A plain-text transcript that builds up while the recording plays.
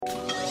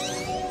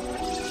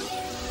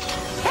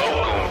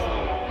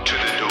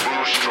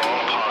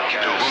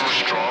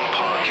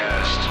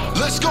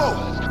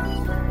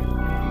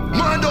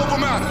over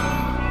matter.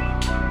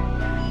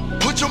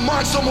 Put your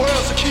mind somewhere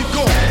else and keep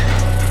going.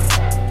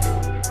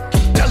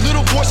 That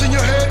little voice in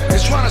your head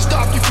is trying to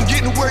stop you from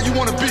getting to where you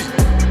want to be.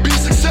 Be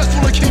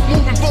successful and keep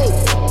moving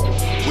forward.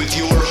 With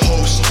your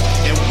host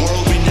and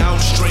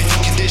world-renowned strength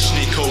and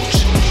conditioning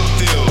coach,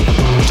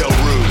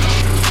 Daru.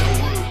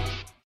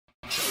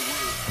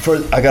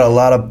 I got a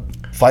lot of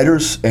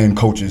fighters and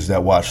coaches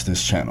that watch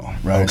this channel,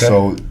 right? Okay.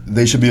 So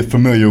they should be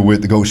familiar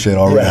with the Go Shed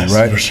already, yes,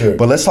 right? For sure.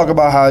 But let's talk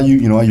about how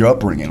your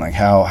upbringing, like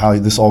how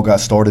this all got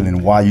started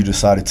and why you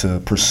decided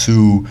to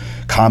pursue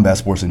combat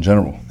sports in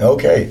general.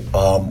 Okay.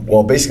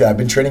 Well, basically, I've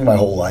been training my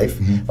whole life.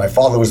 Mm-hmm. My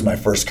father was my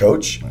first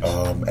coach,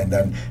 and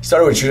then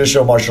started with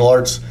traditional martial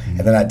arts. Mm-hmm.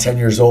 And then at 10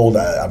 years old,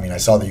 I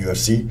saw the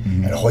UFC,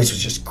 mm-hmm. and Royce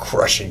was just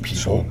crushing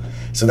people. Sure.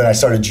 So then I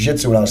started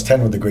jiu-jitsu when I was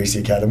 10 with the Gracie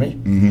Academy,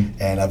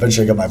 mm-hmm. and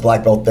eventually I got my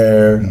black belt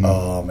there.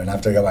 Mm-hmm. And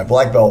after I got my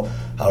black belt,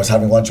 I was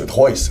having lunch with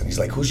Royce, and he's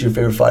like, "Who's your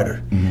favorite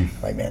fighter?" Mm-hmm.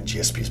 I'm like, "Man,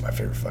 GSP is my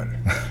favorite fighter."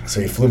 So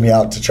he flew me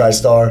out to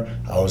TriStar.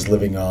 I was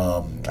living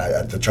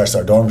at the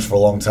TriStar dorms for a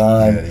long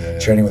time,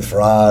 training with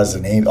Faraz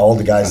and all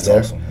the guys there.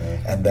 Awesome,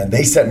 and then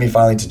they sent me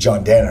finally to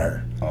John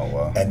Danaher. Oh,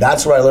 wow. And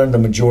that's where I learned the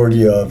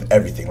majority of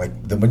everything.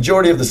 Like the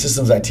majority of the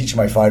systems I teach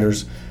my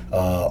fighters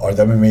are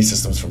the MMA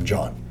systems from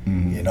John.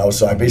 Mm-hmm.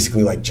 So I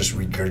basically just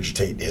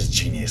regurgitate his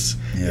genius.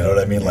 You know what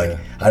I mean? Like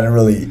I didn't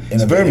really.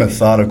 It's a very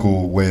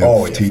methodical way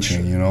of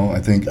teaching. Sure. I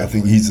think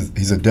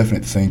he's a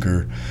definite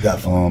thinker.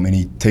 Definitely. And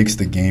he takes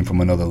the game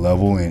from another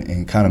level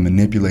and kind of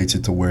manipulates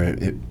it to where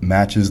it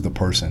matches the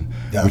person,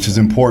 which is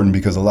important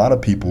because a lot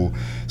of people,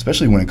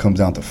 especially when it comes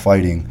down to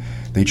fighting,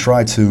 they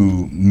try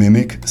to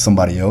mimic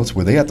somebody else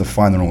where they have to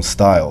find their own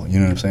style. You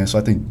know what I'm saying? So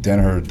I think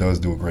Danaher does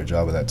do a great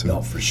job of that too.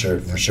 No, for sure.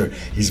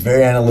 He's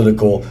very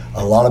analytical.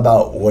 A lot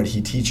about what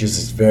he teaches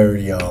is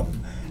very not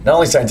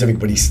only scientific,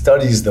 but he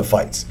studies the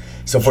fights.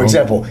 So for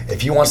example, if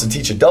he wants to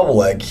teach a double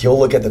leg, he'll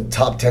look at the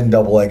top 10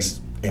 double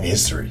legs in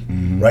history,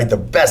 mm-hmm. right? The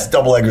best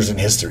double leggers in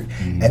history.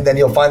 Mm-hmm. And then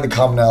he'll find the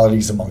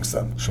commonalities amongst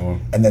them. Sure.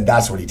 And then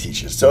that's what he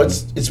teaches. So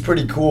it's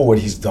pretty cool what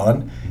he's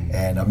done.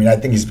 And I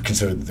think he's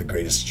considered the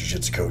greatest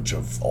jiu-jitsu coach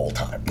of all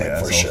time,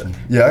 for sure. Awesome.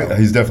 Yeah,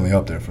 he's definitely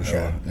up there for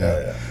sure.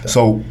 Yeah.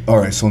 So, all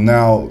right, so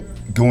now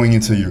going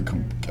into you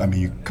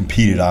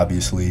competed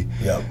obviously.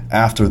 Yep.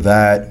 After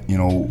that,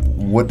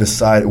 what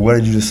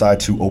did you decide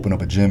to open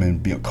up a gym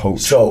and be a coach?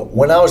 So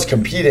when I was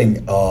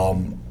competing,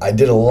 I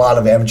did a lot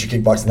of amateur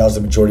kickboxing. That was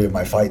the majority of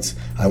my fights.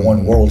 I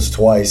won worlds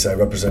twice. I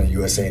represented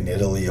USA in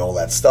Italy, all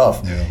that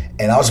stuff. Yeah.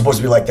 And I was supposed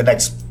to be like the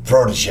next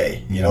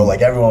protege,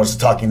 like everyone was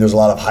talking, there was a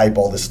lot of hype,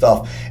 all this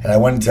stuff. And I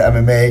went into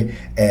MMA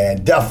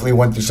and definitely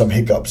went through some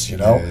hiccups,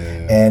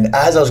 And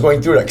as I was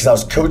going through it, because I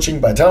was coaching,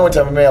 by the time I went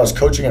to MMA, I was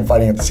coaching and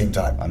fighting at the same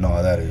time. I know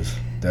how that is.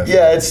 Definitely.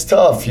 Yeah, it's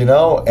tough,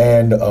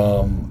 And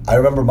I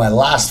remember my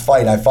last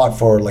fight, I fought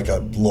for like a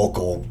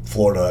local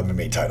Florida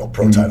MMA title,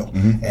 pro title,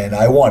 and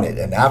I won it.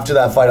 And after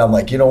that fight, I'm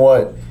like, you know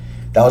what?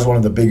 That was one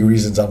of the big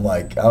reasons I'm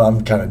like,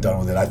 I'm kind of done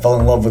with it. I fell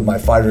in love with my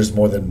fighters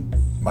more than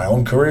my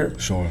own career.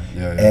 Sure,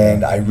 yeah.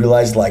 And I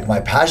realized my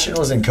passion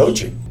was in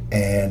coaching,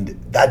 and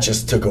that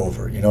just took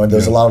over, And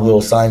there's a lot of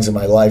little signs in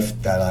my life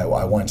that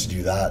I wanted to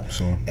do that.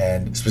 Sure.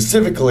 And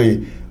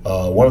specifically,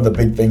 one of the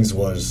big things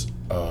was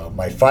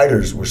my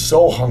fighters were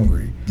so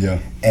hungry. Yeah.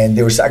 And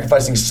they were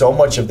sacrificing so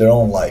much of their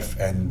own life,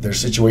 and their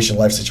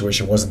life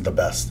situation wasn't the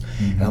best.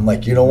 Mm-hmm. And I'm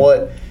like, you know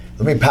what?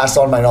 Let me pass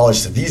on my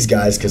knowledge to these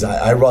guys, because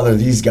I'd rather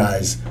these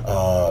guys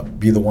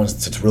be the ones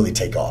to really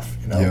take off,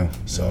 Yeah.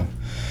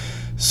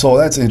 So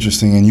that's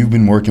interesting, and you've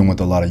been working with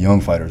a lot of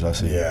young fighters, I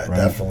see. Yeah, right?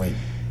 Definitely.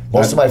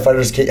 Most of my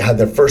fighters had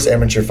their first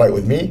amateur fight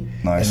with me,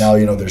 nice.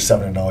 And now they're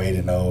 7-0,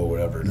 8-0,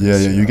 whatever. Yeah,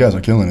 you guys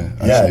are killing it.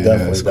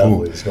 Definitely.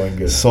 Cool. It's going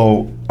good.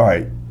 So, all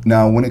right,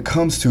 now when it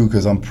comes to,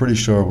 because I'm pretty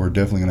sure we're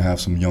definitely going to have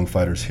some young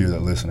fighters here that are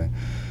listening.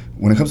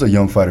 When it comes to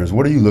young fighters,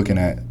 what are you looking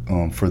at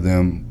for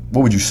them?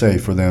 What would you say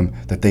for them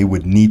that they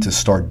would need to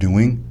start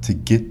doing to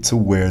get to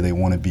where they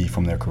want to be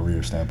from their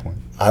career standpoint?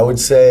 I would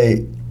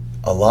say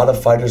a lot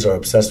of fighters are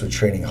obsessed with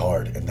training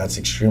hard, and that's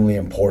extremely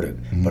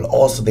important. Mm-hmm. But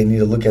also they need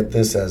to look at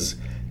this as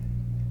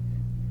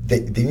they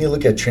need to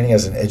look at training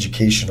as an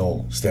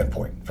educational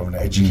standpoint, from an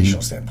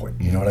educational standpoint.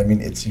 You know what I mean?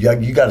 It's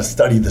you got to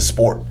study the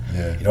sport.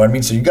 Yeah. You know what I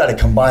mean? So you got to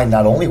combine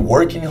not only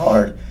working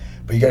hard,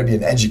 but you got to be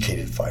an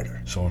educated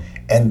fighter. Sure.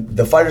 And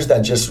the fighters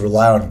that just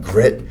rely on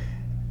grit,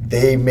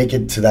 they make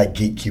it to that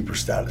gatekeeper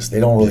status. They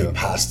don't really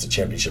pass the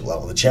championship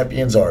level. The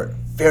champions are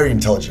very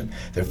intelligent.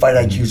 Their fight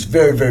IQ is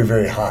very, very,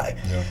 very high.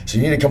 Yeah. So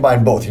you need to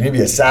combine both. You need to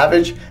be a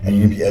savage and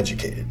you need to be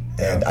educated.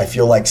 And I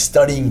feel like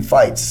studying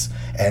fights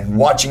and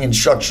watching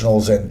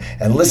instructionals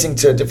and listening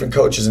to different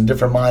coaches and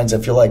different minds, I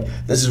feel like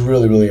this is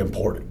really, really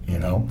important,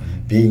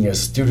 being a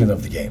student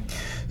of the game.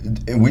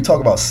 And we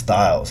talk about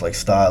styles, like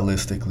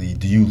stylistically.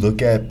 Do you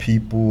look at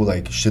people,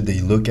 should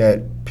they look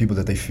at people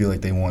that they feel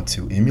like they want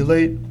to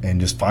emulate and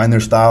just find their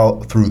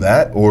style through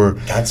that? Or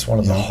that's one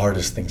of the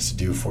hardest things to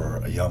do for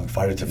a young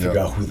fighter, to figure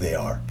out who they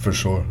are. For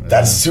sure.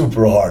 That's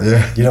super hard.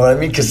 Yeah. You know what I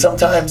mean? Because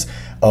sometimes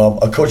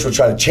a coach will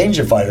try to change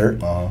a fighter,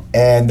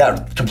 and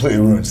that completely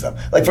ruins them.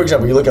 Like, for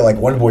example, you look at like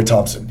Wonderboy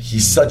Thompson.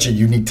 He's such a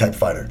unique type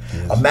fighter.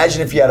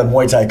 Imagine if you had a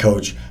Muay Thai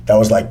coach that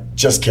was like,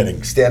 just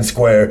kidding, stand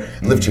square,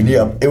 lift your knee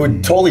up. It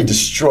would totally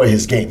destroy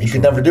his game. He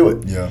could never do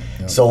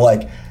it. So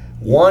like,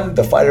 one,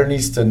 the fighter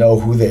needs to know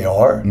who they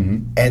are,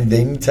 and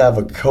they need to have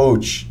a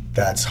coach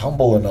that's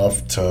humble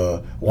enough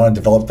to want to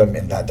develop them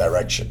in that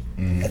direction.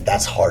 And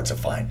that's hard to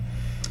find.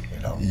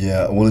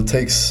 Yeah, well, it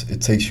takes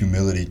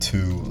humility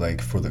too,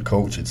 like for the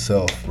coach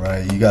itself,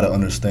 right? You got to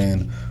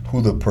understand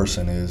who the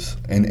person is,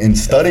 and in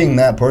studying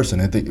that person,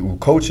 I think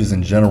coaches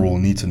in general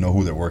need to know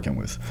who they're working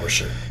with. For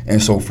sure.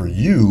 And so for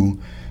you,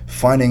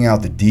 finding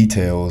out the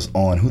details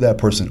on who that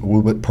person,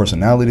 what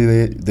personality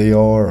they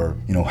are,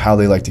 or how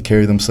they like to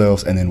carry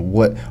themselves, and then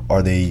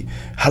how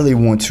do they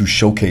want to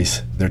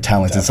showcase their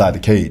talents inside the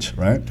cage,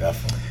 right?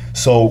 Definitely.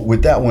 So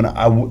with that one,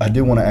 I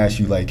did want to ask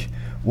you, like,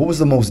 what was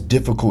the most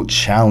difficult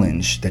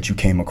challenge that you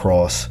came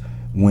across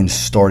when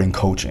starting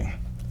coaching?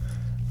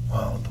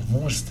 Wow, the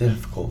most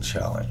difficult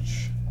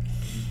challenge.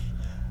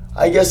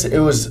 I guess it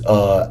was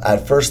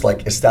at first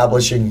like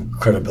establishing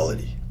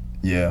credibility.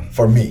 Yeah.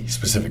 For me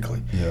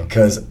specifically. Yeah.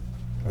 Because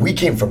we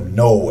came from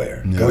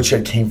nowhere. Yeah.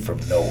 Goche came from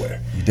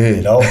nowhere. You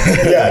did.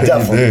 Yeah,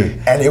 definitely. You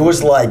did. And it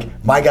was like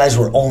my guys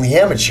were only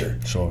amateur.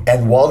 Sure.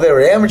 And while they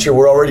were amateur,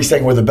 we're already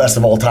saying we're the best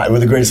of all time. We're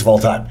the greatest of all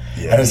time.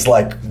 Yeah. And it's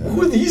like,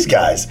 who are these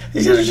guys?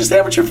 These guys are just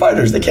amateur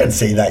fighters. They can't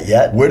say that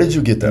yet. Where did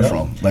you get that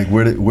from? Like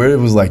where it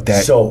was like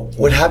that? So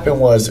what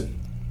happened was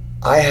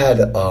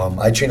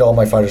I trained all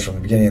my fighters from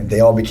the beginning, and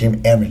they all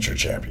became amateur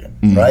champion,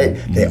 right?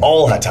 They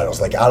all had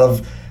titles. Like out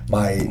of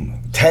my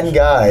 10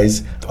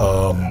 guys,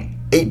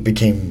 8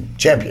 became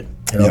champion.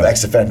 The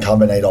XFN,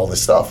 combinate all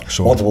this stuff,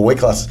 multiple weight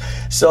classes.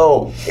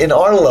 So in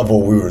our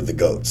level, we were the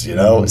GOATs,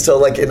 So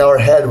like in our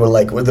head,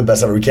 we're the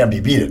best ever. We can't be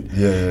beaten.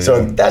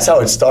 That's how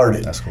it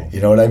started. That's cool.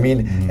 You know what I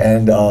mean?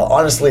 And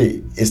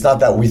honestly, it's not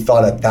that we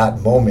thought at that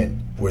moment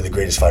we're the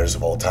greatest fighters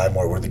of all time,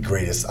 or I'm the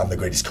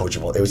greatest coach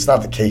of all. It's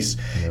not the case.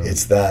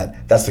 It's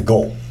that's the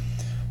goal.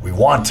 We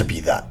want to be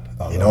that.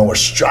 We're striving to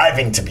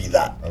striving to be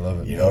that. I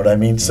love it. You know what I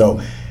mean?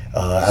 So.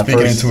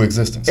 Speaking into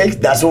existence.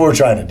 That's what we're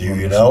trying to do,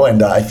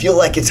 and I feel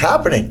like it's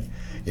happening.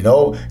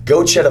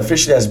 Goat Shed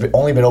officially has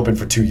only been open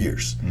for 2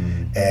 years.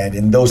 And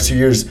in those 2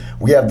 years,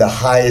 we have the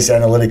highest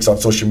analytics on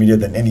social media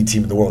than any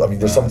team in the world. I mean,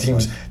 there's some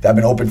teams that have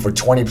been open for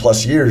 20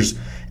 plus years,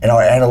 and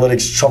our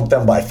analytics trump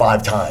them by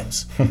 5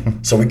 times.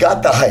 So we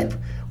got the hype.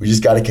 We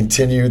just got to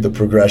continue the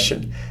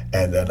progression,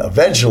 and then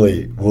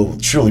eventually we'll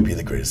truly be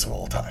the greatest of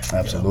all time.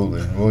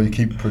 Absolutely. Well, you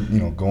keep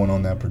going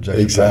on that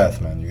projected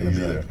path, man. You're going to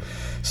be there.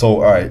 So,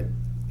 all right.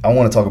 I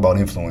want to talk about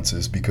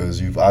influences because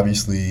you've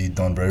obviously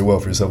done very well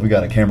for yourself. We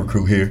got a camera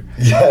crew here.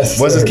 Yes.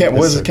 What is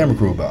this camera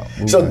crew about?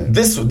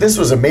 This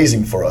was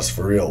amazing for us,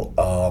 for real.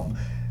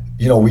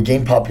 We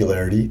gained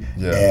popularity,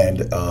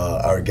 and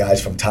our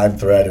guys from Time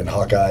Thread and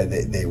Hawkeye,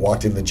 they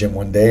walked in the gym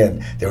one day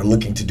and they were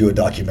looking to do a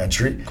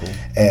documentary. Cool.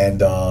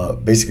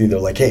 And basically they're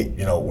like, hey,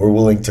 we're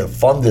willing to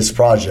fund this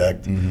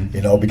project,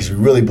 because we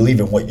really believe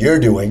in what you're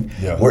doing.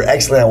 Yeah. We're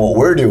excellent at what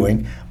we're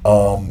doing.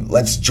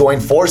 Let's join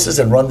forces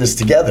and run this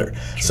together.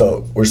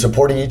 So we're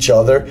supporting each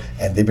other,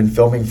 and they've been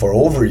filming for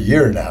over a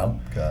year now.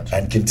 Gotcha.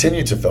 And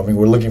continue to filming.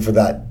 We're looking for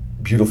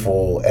that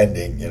beautiful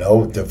ending,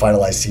 to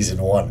finalize season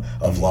 1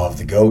 of Law of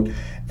the GOAT.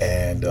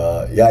 And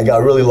I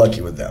got really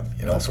lucky with them,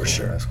 That's for cool.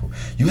 sure. That's cool.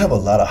 You have a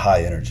lot of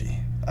high energy.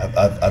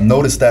 I've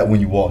noticed that when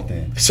you walked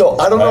in. So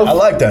I don't know. I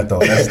like that though.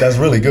 That's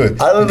really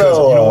good. I don't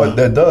know. You know what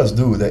that does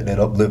do? That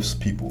uplifts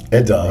people.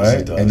 It does.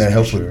 Right? It does, and that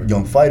helps with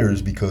young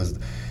fighters because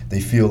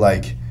they feel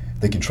like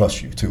they can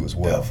trust you too as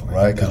well, Definitely,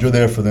 right? Because you're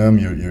there for them,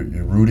 you're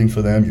rooting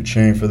for them, you're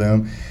cheering for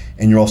them,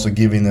 and you're also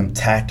giving them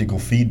tactical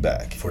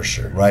feedback. For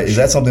sure. Right? Is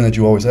that something that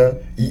you always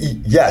had?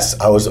 Yes,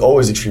 I was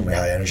always extremely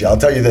high energy. I'll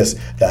tell you this,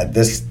 that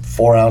this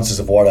 4 ounces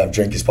of water I've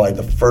drank is probably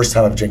the first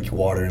time I've drank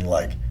water in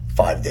like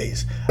 5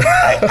 days.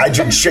 I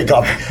drink straight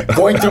coffee.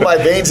 Going through my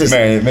veins is...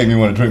 Man, it made me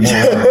want to drink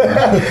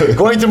more.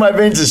 Going through my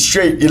veins is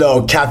straight,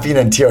 caffeine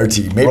and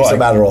TRT. Maybe some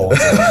Adderall.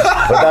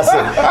 But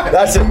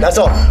that's it. That's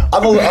all.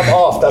 I'm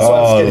off. That's why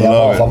I'm skinny.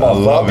 I'm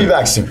off. But I'll be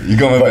back soon. You're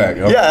coming back.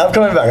 Okay. Yeah, I'm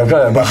coming back.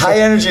 But high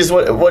energy is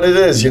what it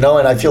is, And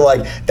I feel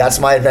like that's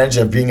my advantage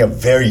of being a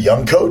very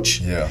young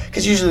coach. Yeah.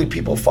 Because usually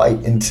people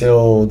fight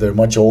until they're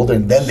much older,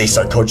 and then they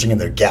start coaching and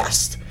they're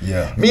gassed.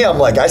 Yeah. Me, I'm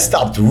like, I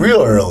stopped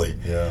real early.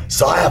 Yeah.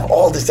 So I have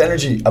all this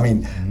energy. I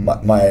mean,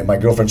 my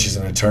girlfriend, she's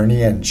an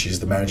attorney, and she's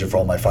the manager for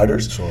all my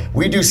fighters. Sure.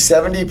 We do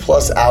 70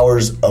 plus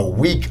hours a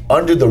week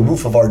under the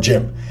roof of our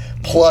gym.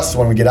 Plus,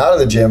 when we get out of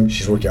the gym,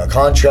 she's working on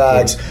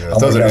contracts. I'm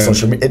working on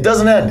social media. It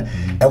doesn't end.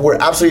 And we're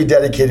absolutely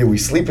dedicated. We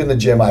sleep in the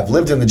gym. I've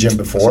lived in the gym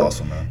before. That's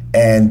awesome, man.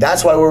 And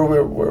that's why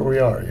we're where we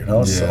are,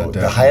 Yeah, so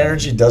definitely. the high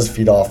energy does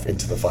feed off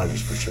into the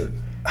fighters for sure.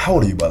 How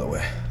old are you, by the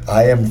way?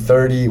 I am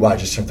 30. Wow, I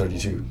just turned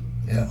 32.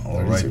 Yeah,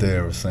 all right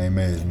there, same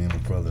age, me and my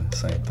brother,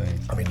 same thing.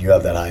 I mean, you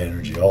have that high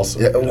energy also.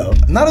 Yeah, you know?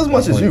 not as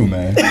much as you,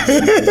 man.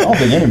 I don't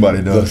think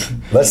anybody does.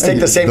 Let's take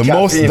the same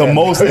caffeine. The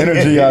most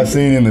energy I've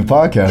seen in the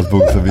podcast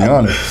booth, to be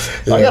honest.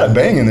 Yeah. I got a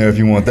bang in there if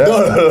you want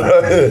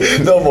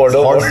that. No more.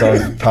 Heart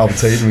starts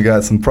palpitating. We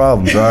got some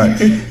problems. All right.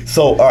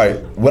 So, all right.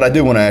 What I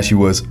did want to ask you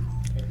was,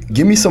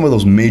 give me some of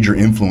those major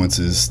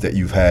influences that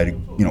you've had,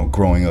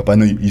 growing up. I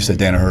know you said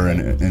Danaher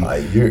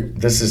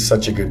and this is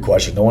such a good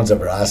question. No one's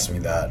ever asked me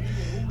that.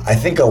 I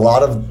think a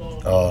lot of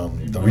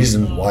the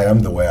reason why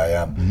I'm the way I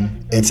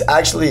am, it's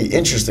actually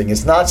interesting.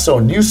 It's not so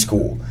new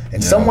school.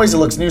 In some ways it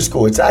looks new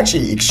school. It's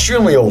actually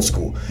extremely old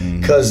school.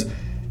 Because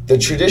the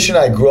tradition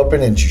I grew up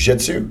in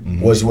jiu-jitsu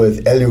was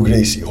with Helio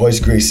Gracie, Royce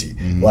Gracie,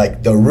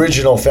 like the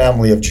original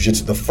family of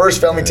jiu-jitsu, the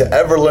first family to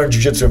ever learn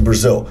jiu-jitsu in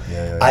Brazil.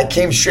 I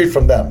came straight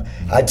from them.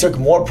 I took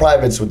more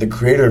privates with the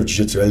creator of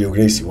jiu-jitsu, Helio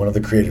Gracie, one of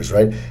the creators,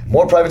 right?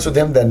 More privates with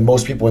him than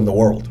most people in the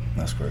world.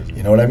 That's crazy.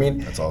 You know what I mean?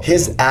 That's awesome.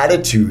 His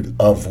attitude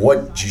of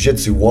what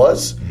jiu-jitsu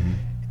was,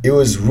 it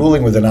was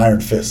ruling with an iron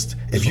fist.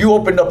 If you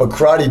opened up a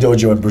karate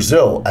dojo in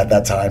Brazil at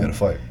that time, you gotta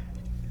fight.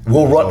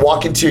 You'll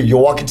walk into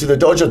the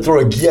dojo, throw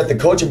a gi at the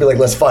coach, and be like,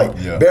 "Let's fight."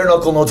 Yeah. Bare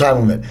knuckle, no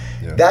time limit.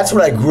 Yeah. That's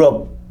what I grew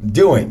up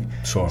doing.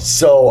 Sure.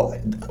 So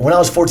when I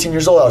was 14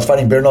 years old, I was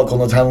fighting bare knuckle,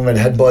 no time limit,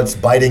 headbutts,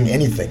 biting,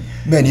 anything.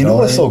 Man, you know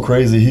what's so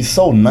crazy? He's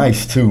so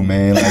nice too,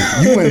 man.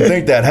 Like you wouldn't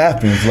think that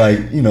happens. Like,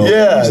 you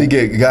usually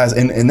get guys,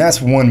 and that's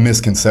one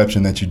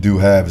misconception that you do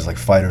have is like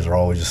fighters are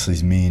always just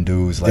these mean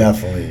dudes. Like,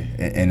 definitely.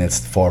 And it's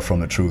far from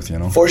the truth,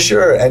 For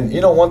sure. And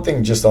one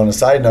thing, just on a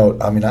side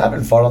note, I mean, I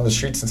haven't fought on the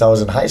street since I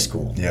was in high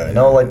school. Yeah.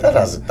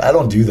 I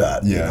don't do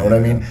that. Yeah, you know what I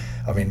mean?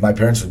 I mean, my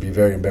parents would be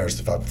very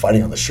embarrassed if I'm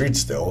fighting on the street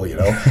still,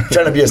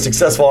 trying to be a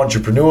successful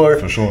entrepreneur,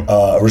 for sure.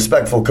 A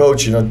respectful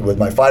coach, with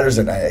my fighters,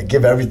 and I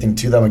give everything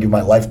to them. I give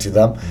my life to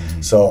them.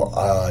 So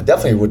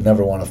definitely would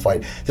never want to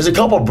fight. There's a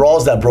couple of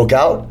brawls that broke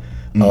out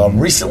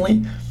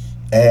recently.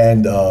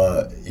 And,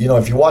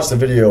 if you watch the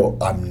video,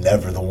 I'm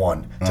never the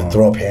one to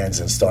throw up hands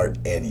and start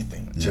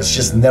anything. It's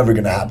just never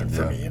going to happen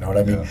for me, you know what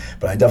I mean? Yeah.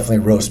 But I definitely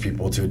roast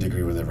people to a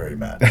degree where they're very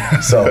mad.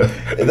 So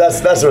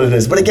that's what it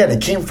is. But again,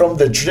 it came from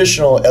the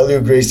traditional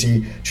Helio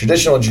Gracie,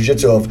 traditional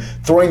jiu-jitsu of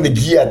throwing the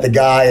gi at the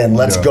guy and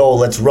let's go,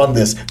 let's run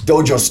this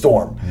dojo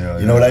storm.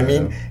 You know what I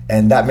mean?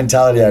 And that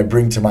mentality I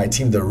bring to my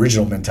team, the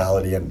original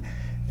mentality, and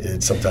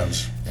it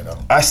sometimes,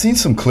 I've seen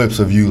some clips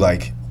of you,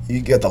 like,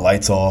 you get the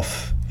lights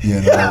off.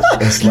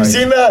 It's You've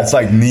seen that? It's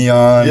like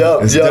neon.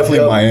 It's definitely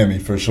Miami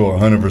for sure,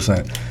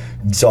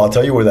 100%. So I'll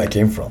tell you where that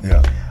came from.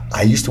 Yeah.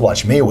 I used to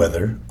watch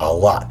Mayweather a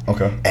lot.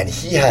 Okay. And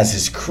he has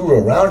his crew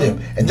around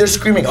him, and they're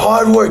screaming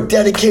hard work,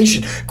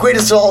 dedication,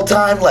 greatest of all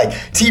time, like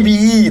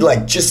TBE,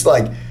 like just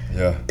like.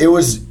 Yeah. It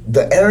was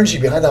the energy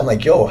behind that. I'm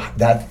like, yo,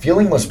 that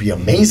feeling must be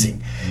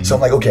amazing. So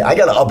I'm like, okay, I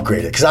gotta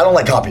upgrade it because I don't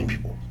like copying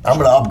people. I'm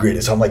gonna upgrade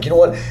it. So I'm like, you know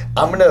what?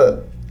 I'm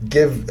gonna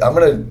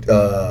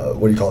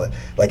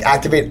like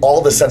activate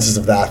all the senses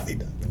of the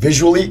athlete.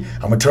 Visually,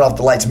 I'm gonna turn off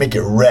the lights, make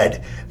it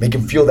red, make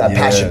him feel that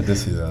passion.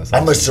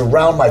 I'm gonna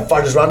surround my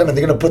fighters around him, and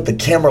they're gonna put the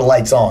camera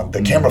lights on,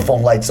 the camera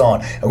phone lights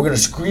on, and we're gonna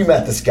scream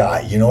at this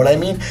guy. You know what I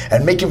mean?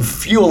 And make him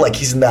feel like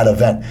he's in that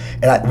event.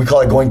 And we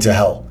call it going to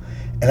hell.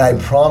 And I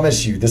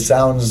promise you, this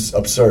sounds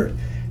absurd.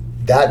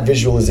 That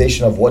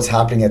visualization of what's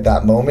happening at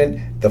that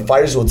moment, the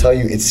fighters will tell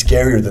you it's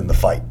scarier than the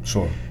fight.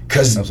 Sure.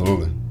 Because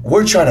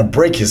we're trying to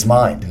break his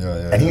mind,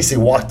 and he say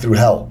walk through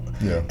hell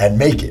and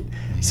make it.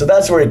 So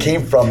that's where it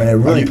came from, and it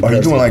really. Are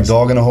you doing like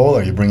dog in a hole?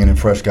 Are you bringing in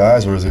fresh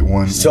guys, or is it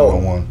one?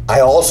 I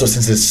also,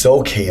 since it's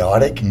so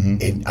chaotic,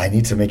 I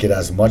need to make it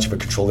as much of a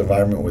controlled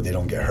environment where they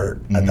don't get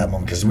hurt at that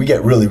moment, because we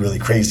get really, really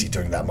crazy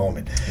during that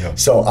moment. Yeah.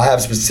 So I have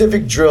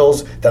specific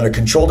drills that are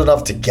controlled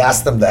enough to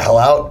gas them the hell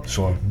out.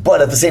 Sure.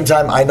 But at the same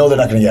time, I know they're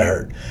not going to get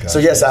hurt. Gotcha. So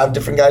yes, I have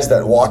different guys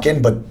that walk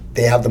in, but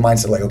they have the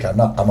mindset like, okay, I'm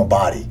a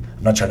body.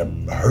 I'm not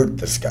trying to hurt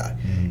this guy.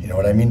 You know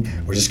what I mean?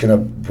 We're just gonna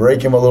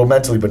break him a little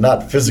mentally, but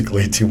not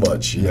physically too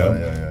much. You know?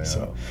 Yeah.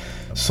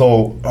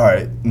 So, all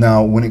right.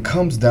 Now, when it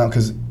comes down,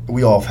 because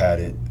we all have had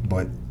it,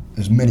 but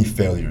there's many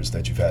failures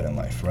that you've had in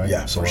life, right?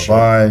 Yeah. So,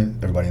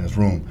 everybody in this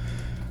room,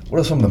 what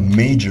are some of the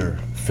major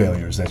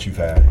failures that you've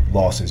had,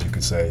 losses, you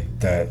could say,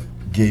 that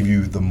gave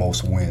you the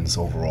most wins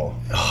overall?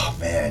 Oh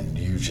man,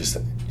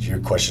 your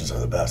questions are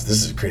the best.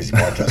 This is a crazy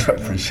podcast right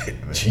now. I appreciate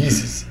it, man.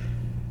 Jesus.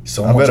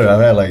 So I've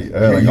had like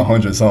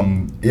 100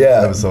 something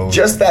episodes.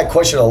 Just that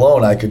question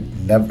alone, I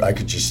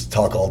could just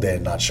talk all day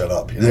and not shut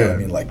up. You know what I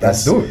mean? Like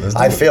Let's do it.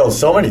 I failed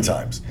so many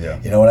times.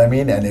 Yeah. You know what I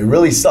mean? And it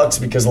really sucks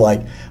because like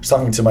I was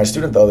talking to my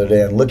student the other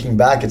day, and looking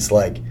back, it's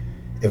like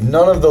if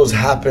none of those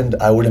happened,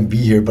 I wouldn't be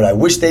here. But I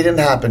wish they didn't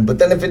happen. But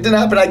then if it didn't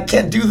happen, I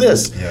can't do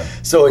this. Yeah.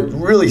 So it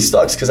really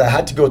sucks because I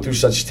had to go through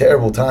such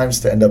terrible times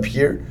to end up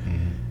here.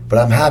 But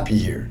I'm happy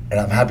here, and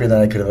I'm happier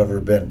than I could have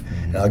ever been.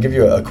 And I'll give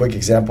you a quick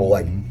example.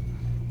 Like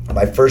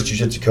my first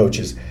jiu-jitsu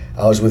coaches,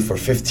 I was with for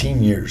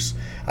 15 years.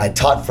 I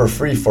taught for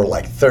free for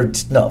like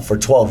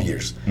 12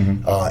 years.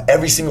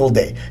 Every single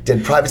day.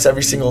 Did privates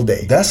every single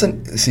day.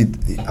 See,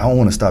 I don't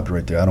want to stop you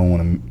right there. I don't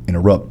want to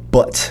interrupt,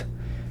 but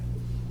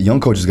young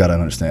coaches got to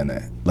understand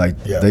that. Like,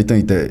 they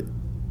think that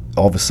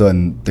all of a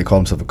sudden they call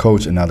themselves a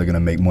coach and now they're going to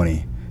make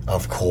money.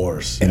 Of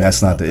course. And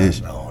that's not the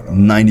issue. No.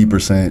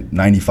 90%,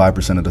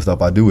 95% of the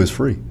stuff I do is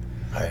free.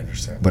 I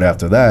understand. But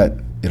after that,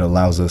 it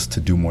allows us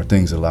to do more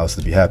things. It allows us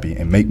to be happy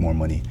and make more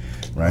money,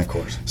 right? Of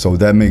course. So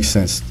that makes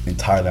sense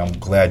entirely. I'm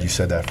glad you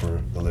said that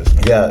for the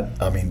listeners. Yeah,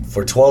 I mean,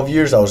 for 12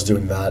 years I was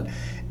doing that.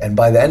 And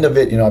by the end of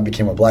it, I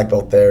became a black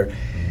belt there.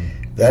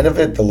 Mm-hmm. The end of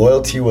it, the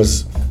loyalty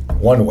was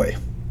one way.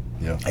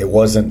 Yeah. It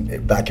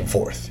wasn't back and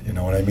forth, you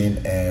know what I mean?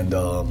 And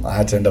I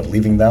had to end up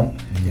leaving them,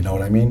 you know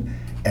what I mean?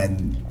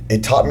 And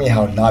it taught me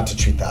how not to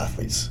treat the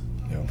athletes.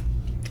 Yeah.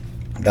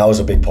 That was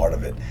a big part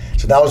of it.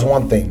 So that was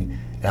one thing.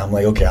 And I'm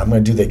like, okay, I'm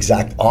going to do the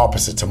exact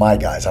opposite to my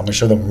guys. I'm going to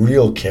show them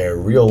real care,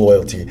 real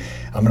loyalty.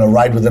 I'm going to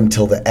ride with them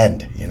till the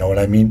end, you know what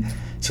I mean?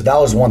 So that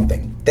was one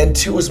thing. Then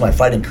two was my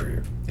fighting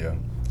career. Yeah.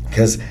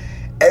 Because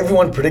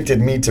everyone predicted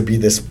me to be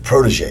this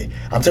protege.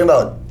 I'm talking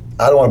about,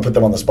 I don't want to put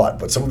them on the spot,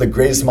 but some of the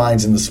greatest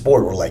minds in the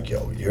sport were like,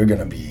 yo, you're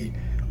going to be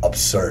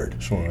absurd.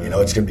 Sure, you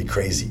know, it's going to be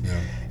crazy. Yeah.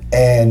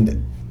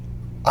 And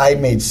I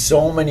made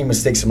so many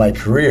mistakes in my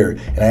career,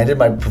 and I ended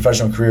my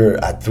professional career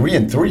at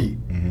 3-3,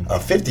 a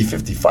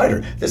 50-50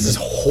 fighter. This is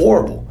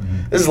horrible.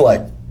 This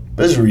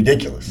is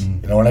ridiculous.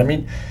 You know what I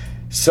mean?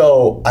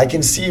 So I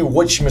can see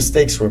which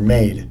mistakes were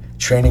made,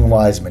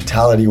 training-wise,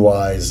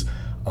 mentality-wise,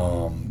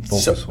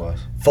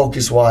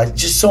 focus-wise,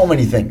 just so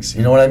many things.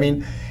 You know what I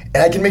mean?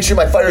 And I can make sure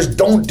my fighters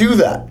don't do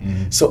that.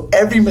 So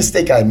every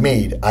mistake I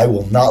made, I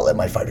will not let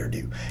my fighter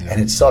do. Yeah.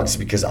 And it sucks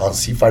because I'll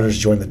see fighters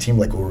join the team,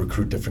 like we'll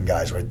recruit different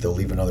guys, right? They'll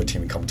leave another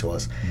team and come to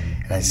us.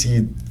 And I see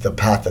the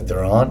path that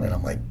they're on, and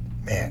I'm like,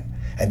 man.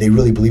 And they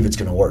really believe it's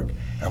gonna work.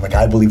 And I'm like,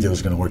 I believed it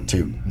was gonna work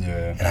too.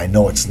 Yeah. And I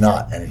know it's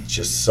not, and it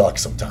just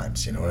sucks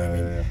sometimes, you know what I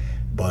mean? Yeah.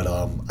 But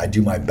I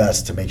do my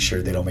best to make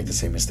sure they don't make the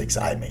same mistakes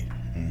I made.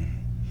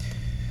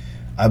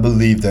 I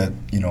believe that,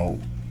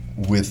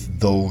 with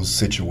those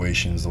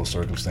situations, those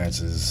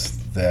circumstances,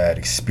 that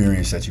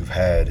experience that you've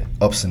had,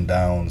 ups and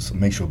downs,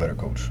 makes you a better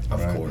coach.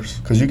 Of right? course.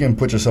 Because you can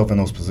put yourself in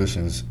those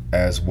positions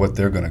as what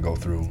they're going to go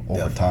through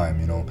over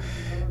Definitely. time.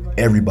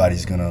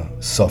 Everybody's going to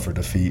suffer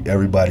defeat.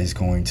 Everybody's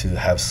going to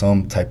have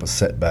some type of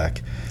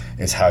setback.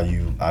 It's how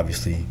you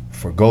obviously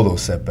forgo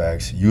those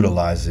setbacks,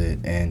 utilize it,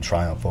 and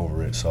triumph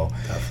over it. So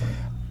Definitely.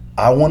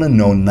 I want to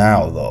know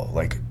now, though,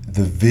 like,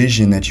 the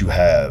vision that you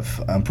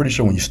have. I'm pretty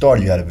sure when you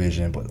started you had a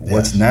vision, but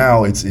what's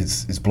now,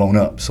 it's blown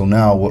up. So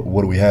now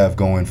what do we have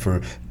going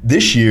for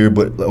this year,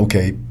 but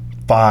okay,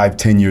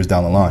 5-10 years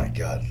down the line? Oh my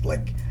God,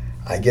 like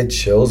I get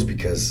chills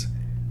because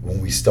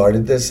when we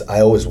started this,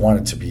 I always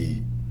wanted to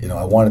be,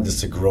 I wanted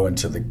this to grow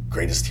into the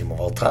greatest team of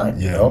all time,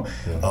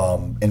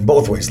 in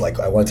both ways. Like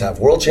I wanted to have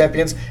world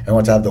champions and I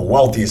wanted to have the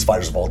wealthiest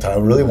fighters of all time.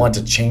 I really want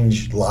to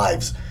change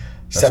lives,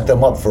 set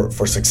them up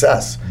for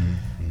success.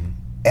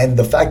 And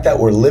the fact that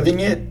we're living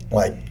it,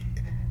 like,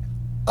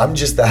 I'm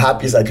just the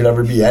happiest I could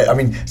ever be. I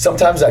mean,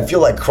 sometimes I feel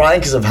like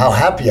crying because of how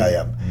happy I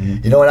am.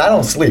 And I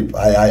don't sleep.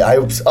 I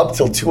was up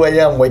till 2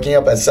 a.m., waking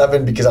up at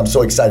 7 because I'm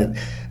so excited.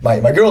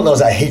 My girl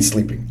knows I hate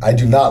sleeping. I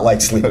do not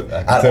like sleep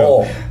at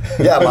all.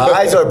 Yeah, my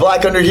eyes are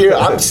black under here.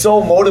 I'm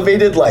so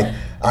motivated, like,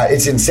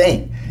 it's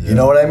insane. Yeah. You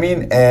know what I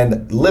mean?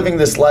 And living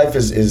this life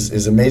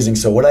is amazing.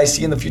 So what I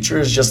see in the future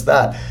is just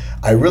that.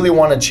 I really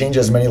want to change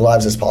as many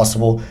lives as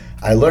possible.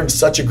 I learned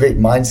such a great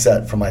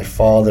mindset from my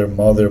father,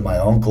 mother, my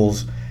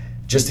uncles.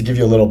 Just to give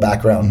you a little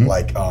background,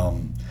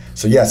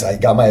 so yes, I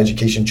got my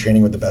education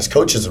training with the best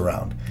coaches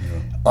around.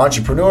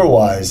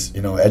 Entrepreneur-wise,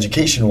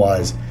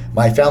 education-wise,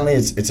 my family,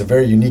 it's a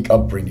very unique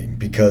upbringing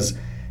because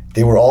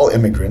they were all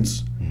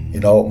immigrants.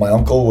 My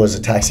uncle was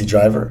a taxi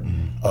driver,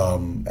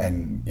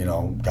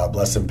 and God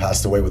bless him,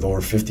 passed away with over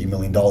 $50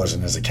 million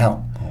in his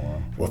account.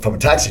 From a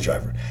taxi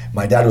driver.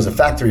 My dad was a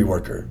factory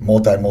worker,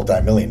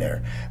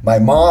 multi-millionaire. My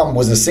mom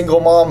was a single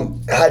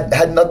mom,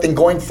 had nothing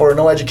going for her,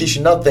 no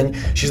education, nothing.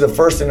 She's the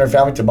first in her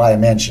family to buy a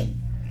mansion.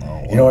 Oh,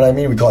 wow. You know what I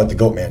mean? We call it the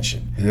GOAT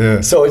mansion.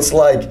 Yeah. So it's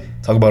like,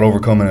 talk about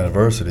overcoming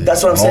adversity.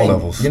 That's what I'm saying. All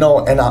levels.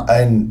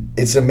 And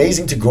it's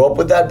amazing to grow up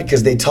with that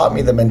because they taught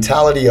me the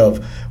mentality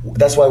of,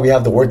 that's why we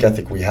have the work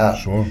ethic we have.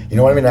 Sure. You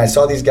know what I mean? I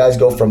saw these guys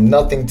go from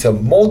nothing to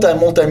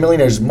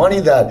multi-millionaires,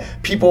 money that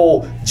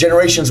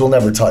generations will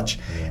never touch.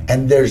 Yeah.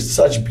 And they're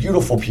such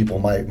beautiful people,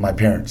 my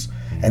parents.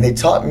 And they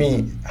taught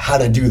me how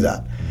to do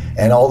that.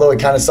 And although it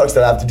kind of sucks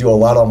that I have to do a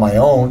lot on my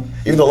own,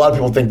 even though a lot of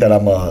people think that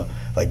I'm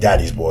like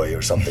daddy's boy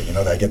or something,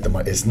 that I get the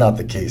money. It's not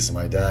the case.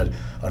 My dad,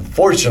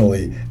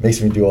 unfortunately, makes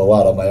me do a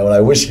lot on my own.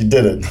 I wish he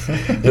didn't.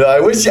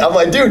 I'm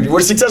like, dude, we're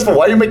successful.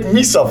 Why are you making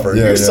me suffer?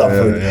 You're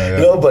suffering.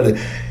 Yeah. But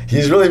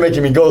he's really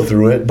making me go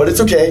through it. But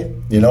it's okay,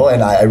 and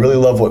I really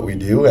love what we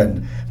do.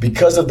 And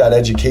because of that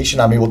education,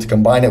 I'm able to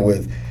combine it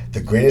with the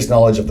greatest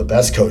knowledge of the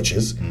best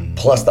coaches,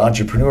 plus the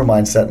entrepreneur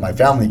mindset my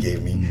family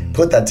gave me,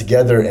 put that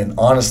together, and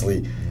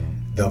honestly,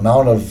 the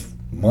amount of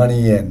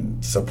money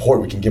and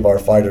support we can give our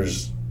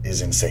fighters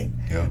is insane.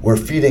 Yeah. We're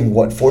feeding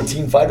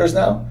 14 fighters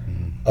now?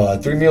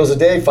 3 meals a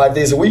day, 5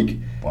 days a week.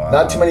 Wow.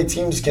 Not too many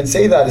teams can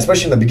say that,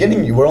 especially in the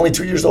beginning. We're only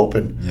 2 years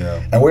open.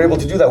 Yeah. And we're able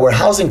to do that. We're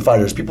housing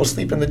fighters. People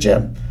sleep in the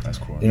gym. That's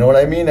cool. You know what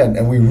I mean?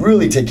 And we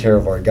really take care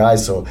of our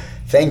guys. So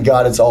thank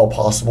God it's all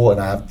possible. And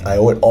I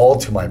owe it all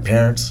to my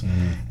parents.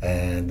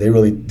 And they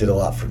really did a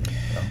lot for me.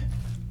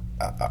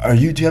 Do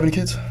you have any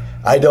kids?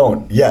 I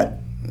don't yet.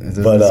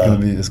 But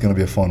it's gonna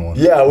be a fun one.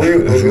 Yeah,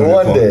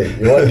 one day.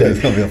 It's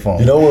gonna be a fun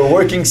one. You know, we're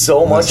working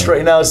so much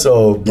right now,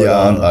 so.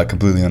 But, I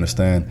completely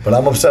understand. But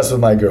I'm obsessed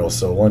with my girl,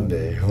 so one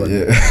day.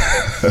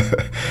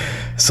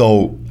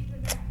 So,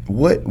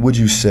 what would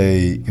you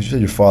say? Because you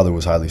said your father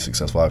was highly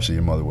successful. Obviously,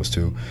 your mother was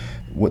too.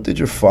 What did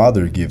your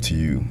father give to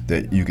you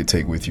that you could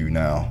take with you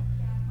now?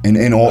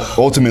 And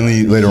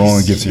ultimately, later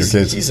on, give to your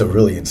kids. He's a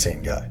really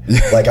insane guy.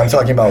 Like, I'm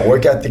talking about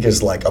work ethic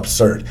is, like,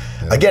 absurd.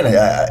 Yeah. Again,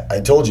 I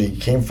told you, he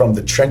came from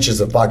the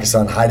trenches of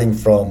Pakistan, hiding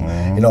from,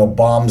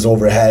 bombs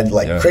overhead,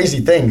 like, crazy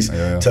things,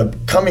 to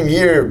coming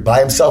here by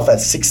himself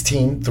at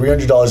 16,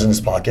 $300 in his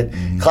pocket,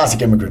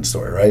 classic immigrant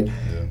story, right? Yeah.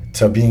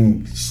 To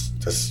being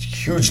this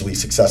hugely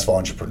successful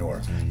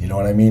entrepreneur. You know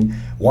what I mean?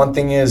 One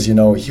thing is,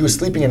 he was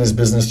sleeping in his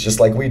business just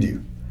like we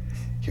do.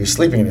 He was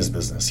sleeping in his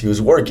business. He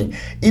was working.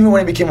 Even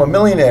when he became a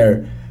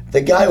millionaire, the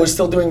guy was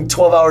still doing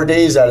 12-hour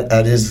days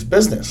at his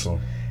business.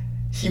 Cool.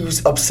 He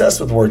was obsessed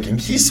with working.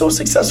 He's so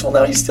successful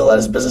now, he's still at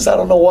his business. I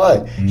don't know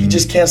why. He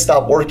just can't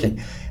stop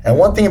working. And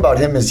one thing about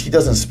him is he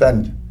doesn't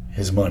spend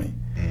his money.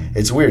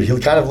 It's weird. He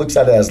kind of looks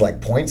at it as like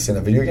points in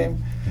a video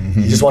game.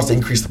 He just wants to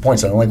increase the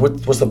points. And I'm like,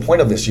 what's the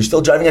point of this? You're still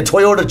driving a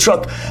Toyota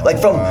truck, like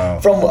from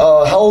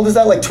how old is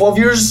that? Like 12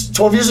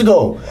 years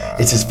ago. Wow.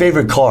 It's his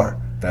favorite car.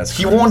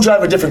 He won't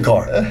drive a different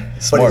car.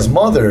 But his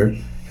mother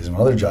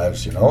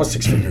drives, a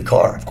 6-figure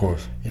car. Of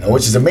course.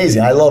 Which is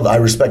amazing. I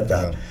respect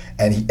that.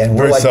 And we're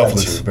very like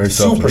selfless. that too. Very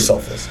super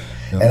selfless.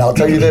 And I'll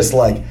tell you this,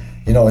 like,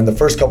 in the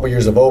first couple of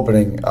years of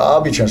opening,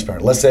 I'll be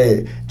transparent. Let's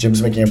say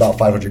Jim's making about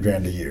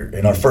 $500,000 a year.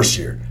 In our first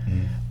year,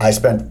 I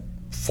spent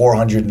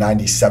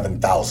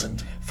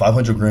 $497,000.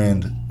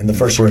 $500,000 in the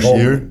first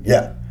year?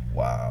 Yeah.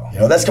 Wow.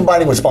 That's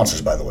combining with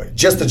sponsors, by the way.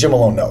 Just the gym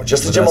alone, no.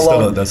 Just the gym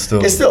alone. That's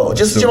still.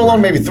 Just the gym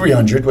alone, maybe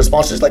 300. With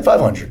sponsors, like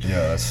 500.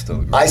 Yeah, that's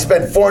still. I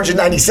spent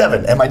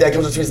 497, and my dad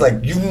comes up to me. He's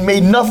like, "You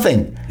made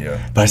nothing."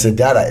 Yeah. But I said,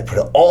 "Dad, I put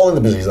it all in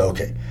the business." He's like,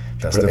 "Okay."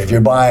 That's if you're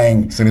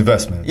buying, it's an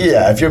investment.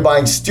 Yeah, if you're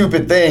buying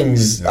stupid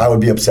things, I would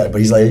be upset. But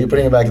he's like, "You're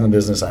putting it back in the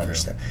business." I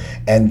understand,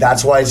 and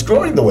that's why it's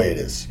growing the way it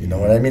is. You know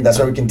what I mean? That's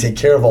why we can take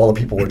care of all the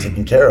people we're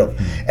taking care of,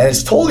 and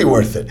it's totally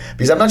worth it.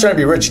 Because I'm not trying to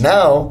be rich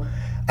now.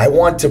 I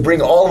want to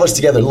bring all of us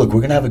together. Look, we're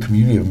going to have a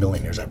community of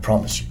millionaires, I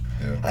promise you.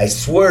 Yeah. I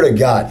swear to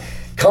God.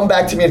 Come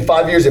back to me in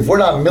 5 years. If we're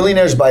not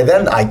millionaires by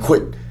then, I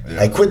quit.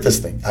 Yeah. I quit this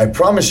thing. I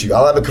promise you.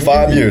 I'll have a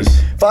community. 5 years.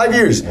 5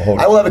 years.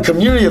 I will have a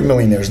community of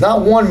millionaires,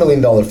 not $1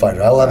 million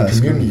fighter. I will have a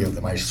community of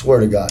them. I swear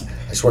to God.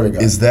 I swear to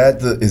God. Is that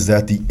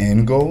the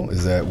end goal?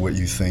 Is that what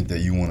you think that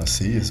you want to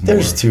see?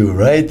 There's two,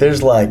 right?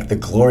 There's like the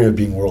glory of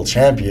being world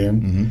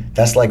champion. Mm-hmm.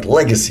 That's like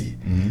legacy.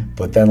 Mm-hmm.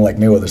 But then, like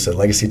Mayweather said,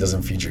 legacy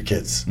doesn't feed your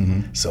kids.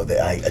 Mm-hmm. So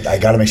I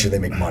got to make sure they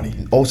make money.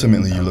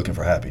 Ultimately, you're looking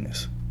for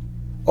happiness.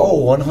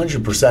 Oh,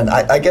 100%.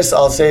 I guess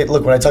I'll say,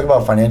 look, when I talk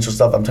about financial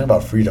stuff, I'm talking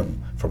about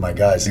freedom for my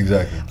guys.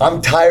 Exactly. I'm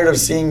tired of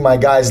seeing my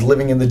guys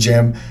living in the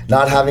gym,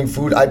 not having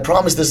food. I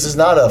promise this is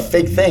not a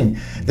fake thing.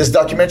 This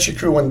documentary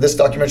crew, when this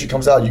documentary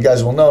comes out, you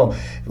guys will know.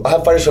 I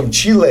have fighters from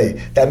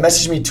Chile that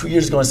messaged me 2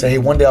 years ago and said, hey,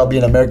 one day I'll be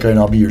in America and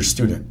I'll be your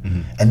student.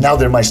 Mm-hmm. And now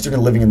they're my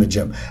student living in the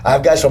gym. I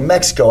have guys from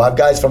Mexico. I have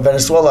guys from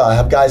Venezuela. I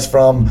have guys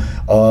from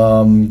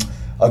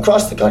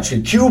across the country.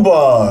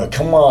 Cuba,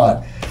 come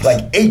on.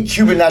 Like 8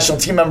 Cuban national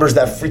team members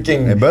that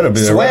freaking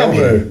swam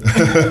here.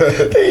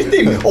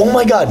 Oh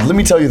my God, let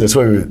me tell you this.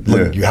 Wait.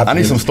 Look, you have to I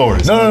need some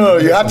stories. No,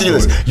 you have to do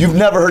this. You've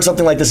never heard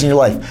something like this in your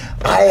life.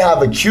 I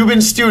have a Cuban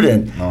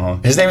student.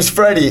 His name is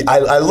Freddie.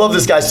 I love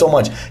this guy so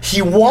much.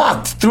 He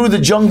walked through the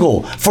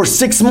jungle for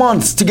 6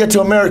 months to get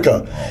to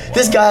America. Oh, wow.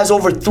 This guy has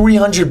over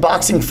 300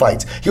 boxing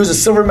fights. He was a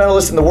silver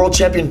medalist and the world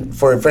champion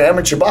for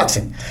amateur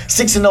boxing.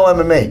 6-0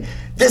 MMA.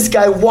 This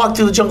guy walked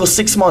through the jungle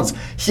 6 months.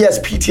 He has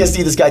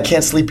PTSD. This guy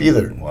can't sleep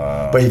either.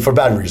 Wow. But for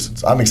bad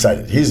reasons. I'm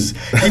excited. He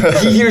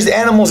hears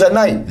animals at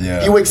night.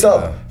 Yeah. He wakes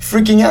up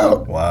freaking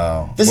out.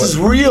 Wow. This is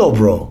real,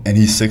 bro. And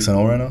he's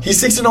 6-0 right now?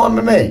 He's 6-0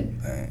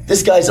 MMA. Dang.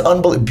 This guy's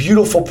unbelievable,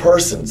 beautiful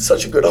person,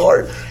 such a good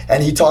heart.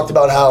 And he talked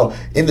about how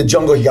in the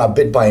jungle he got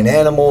bit by an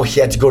animal. He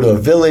had to go to a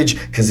village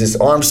because his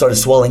arm started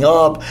swelling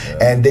up. Yeah.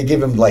 And they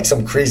gave him like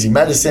some crazy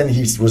medicine.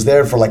 He was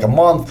there for like a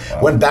month.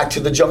 Wow. Went back to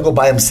the jungle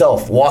by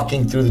himself,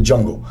 walking through the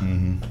jungle.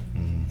 Mm-hmm.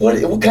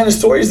 What kind of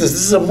story is this?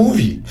 This is a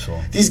movie. Sure.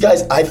 These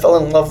guys, I fell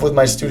in love with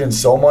my students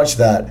so much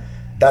that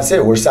that's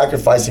it. We're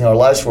sacrificing our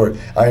lives for it.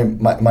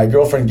 My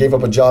girlfriend gave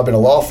up a job in a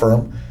law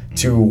firm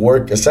to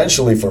work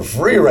essentially for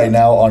free right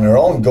now on her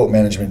own goat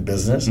management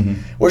business.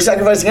 Mm-hmm. We're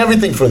sacrificing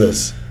everything for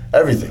this.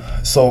 Everything.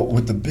 So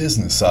with the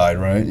business side,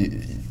 right,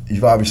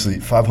 you've obviously,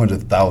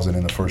 $500,000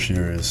 in the first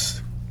year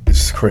is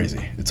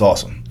crazy. It's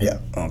awesome. Yeah.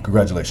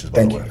 Congratulations,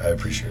 by the way. Thank you. I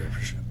appreciate it.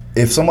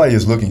 If somebody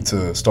is looking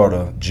to start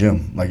a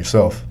gym like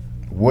yourself,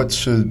 what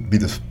should be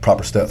the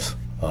proper steps?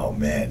 Oh,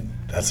 man.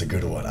 That's a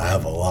good one. I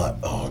have a lot.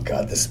 Oh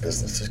God, this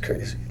business is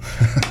crazy.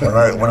 when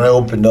I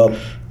opened up,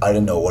 I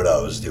didn't know what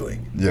I was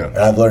doing. Yeah. And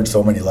I've learned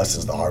so many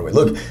lessons the hard way.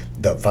 Look,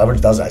 the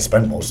 $500,000, I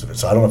spent most of it,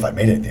 so I don't know if I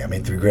made anything. I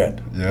made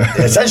 $3,000. Yeah.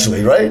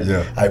 Essentially, right?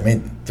 Yeah. I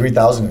made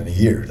 $3,000 in a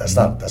year.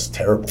 That's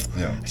terrible.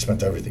 Yeah. I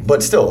spent everything,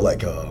 but still,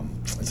 like,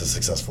 it's a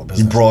successful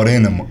business. You brought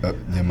in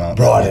the amount.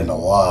 Brought in a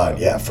lot,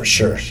 yeah, for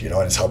sure. You know,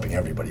 and it's helping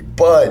everybody.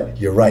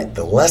 But you're right,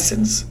 the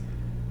lessons.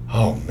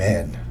 Oh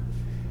man.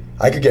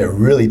 I could get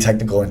really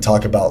technical and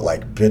talk about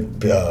like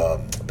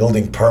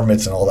building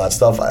permits and all that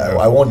stuff.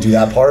 I won't do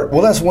that part.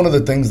 Well, that's one of the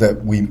things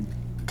that we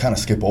kind of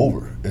skip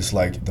over. It's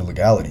like the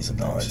legalities of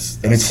things.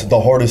 And it's the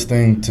hardest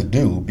thing to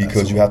do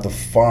because you have to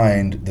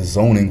find the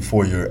zoning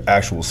for your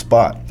actual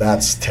spot.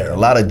 That's terrible. A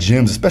lot of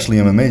gyms, especially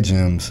MMA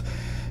gyms,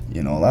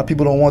 you know, a lot of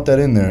people don't want that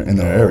in their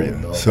area.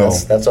 No, so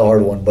that's a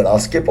hard one. But I'll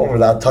skip over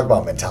that. Talk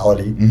about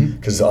mentality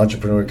because the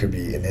entrepreneur could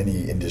be in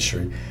any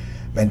industry.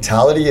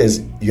 Mentality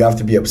is you have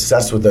to be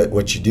obsessed with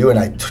what you do, and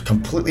I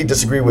completely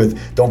disagree with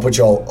don't put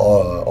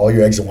all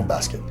your eggs in one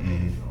basket.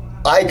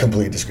 I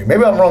completely disagree.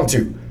 Maybe I'm wrong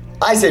too.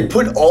 I say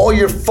put all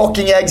your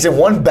fucking eggs in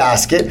one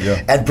basket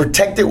and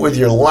protect it with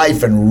your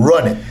life and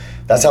run it.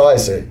 That's how I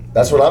say.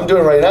 That's what I'm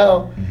doing right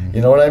now.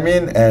 You know what I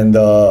mean? And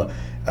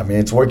I mean,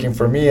 it's working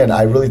for me, and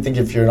I really think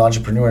if you're an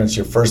entrepreneur and it's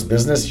your first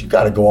business, you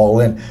got to go all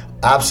in,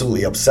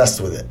 absolutely obsessed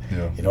with it.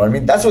 You know what I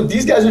mean? That's what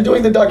these guys are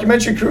doing, the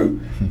documentary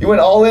crew. You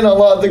went all in on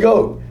Law the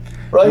Goat.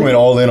 Right? He went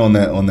all in on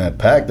that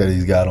pack that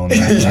he's got on there.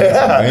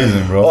 That's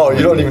amazing, bro. Oh,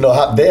 you don't even know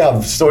how they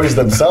have stories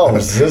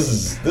themselves.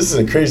 This is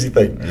a crazy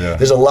thing. Yeah.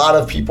 There's a lot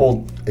of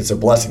people. It's a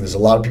blessing. There's a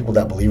lot of people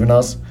that believe in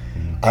us.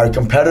 Our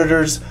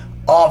competitors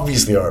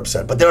obviously are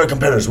upset, but they're our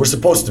competitors. We're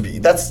supposed to be.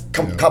 That's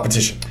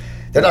competition.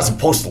 They're not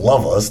supposed to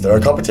love us. They're our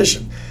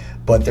competition.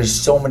 But there's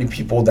so many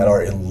people that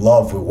are in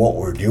love with what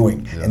we're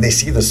doing, and they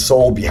see the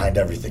soul behind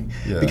everything.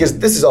 Because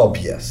this is all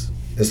BS.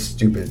 This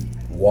stupid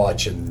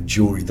watch and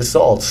jewelry. This is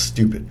all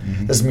stupid.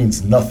 This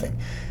means nothing.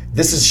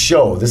 This is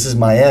show. This is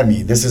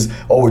Miami. This is,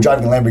 we're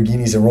driving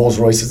Lamborghinis and Rolls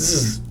Royces. This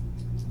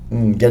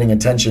is getting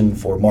attention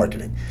for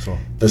marketing. Sure.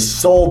 The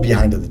soul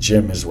behind the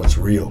gym is what's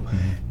real.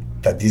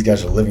 That these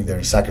guys are living there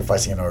and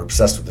sacrificing and are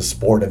obsessed with the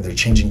sport and they're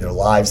changing their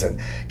lives,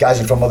 and guys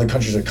are from other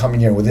countries are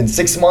coming here and within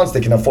 6 months they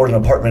can afford an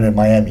apartment in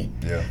Miami.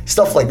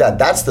 Stuff like that.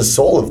 That's the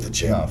soul of the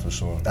gym. Yeah, for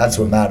sure. That's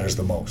what matters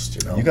the most,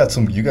 you know. You got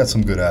some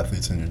good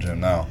athletes in your gym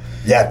now.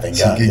 Yeah, thank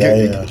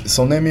God.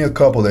 So name me a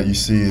couple that you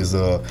see as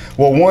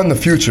one, the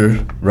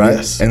future, right?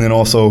 Yes. And then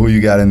also who you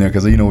got in there,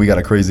 because you know we got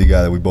a crazy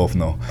guy that we both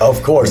know.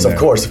 Of course.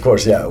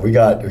 Yeah, we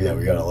got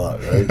a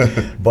lot, right?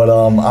 But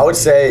I would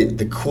say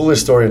the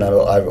coolest story, and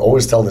I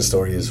always tell this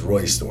story, is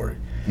Roy's story,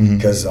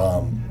 because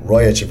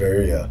Roy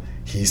Echeverria,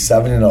 he's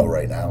 7-0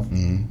 right now.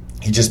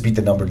 He just beat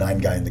the number 9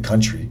 guy in the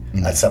country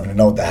at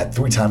 7-0 that had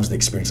 3 times the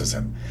experience as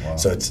him. Wow.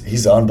 So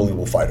he's an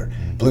unbelievable fighter.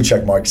 Blue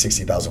check mark,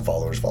 60,000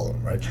 followers follow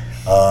him,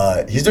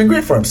 right? He's doing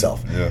great for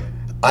himself. Yeah.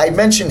 I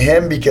mention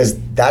him because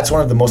that's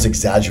one of the most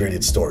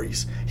exaggerated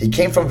stories. He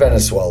came from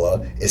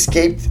Venezuela,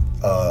 escaped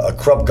a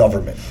corrupt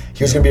government.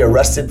 He was going to be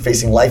arrested,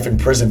 facing life in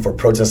prison for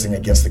protesting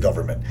against the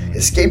government.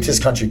 Escaped his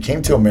country,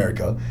 came to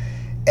America,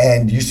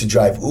 and used to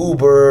drive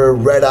Uber,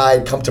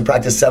 red-eyed, come to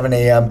practice 7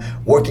 a.m.,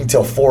 working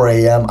till 4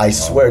 a.m. I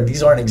swear,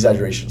 these aren't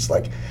exaggerations.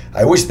 Like,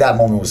 I wish that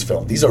moment was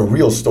filmed. These are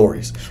real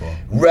stories. Sure.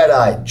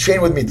 Red-eyed,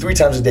 trained with me 3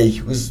 times a day.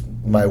 He was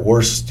my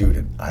worst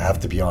student, I have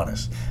to be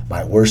honest.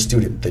 My worst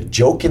student. The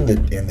joke in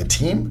the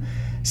team,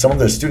 some of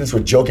the students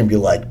would joke and be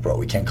like, bro,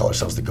 we can't call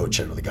ourselves the goat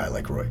shed with a guy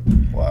like Roy.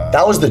 Wow.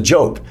 That was the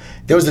joke.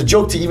 There was a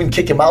joke to even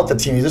kick him out the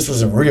team. This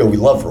wasn't real. We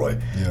love Roy.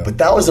 Yeah. But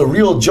that was a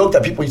real joke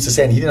that people used to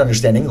say, and he didn't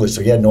understand English,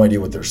 so he had no idea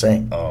what they were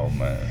saying. Oh,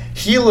 man.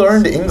 He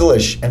learned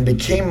English and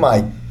became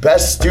my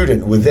best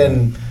student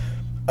within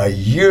a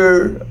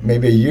year,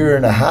 maybe a year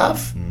and a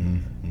half.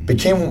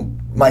 Became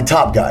my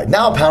top guy.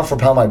 Now, pound for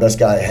pound, my best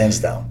guy, hands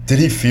down. Did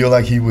he feel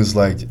like he was,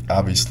 like,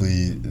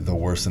 obviously the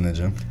worst in the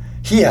gym?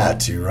 He had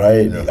to,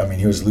 right? Yeah. I mean,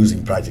 he was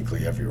losing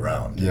practically every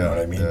round. You know what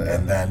I mean? Yeah.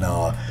 And then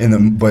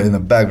in the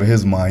back of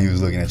his mind, he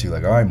was looking at you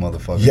like, all right,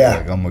 motherfucker. Yeah,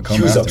 like, I'm gonna come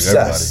he was after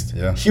obsessed.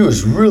 everybody. Yeah. He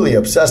was really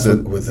obsessed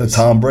with the this.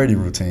 Tom Brady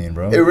routine,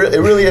 bro. It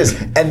really is.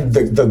 And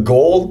the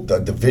goal,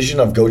 the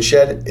vision of Goat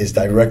Shed is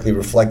directly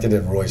reflected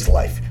in Roy's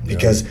life,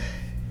 because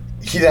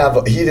he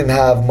didn't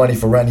have money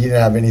for rent. He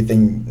didn't have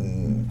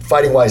anything.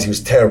 Fighting wise, he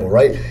was terrible,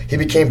 right? He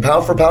became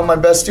pound for pound my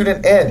best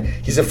student, and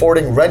he's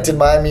affording rent in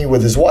Miami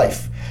with his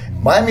wife.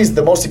 Miami's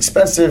the most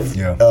expensive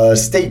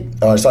city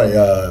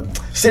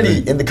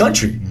in the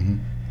country.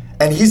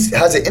 And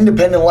has an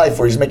independent life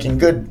where he's making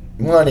good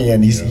money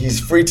and he's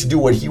free to do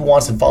what he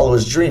wants and follow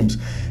his dreams.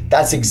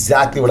 That's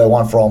exactly what I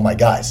want for all my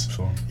guys.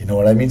 Sure. You know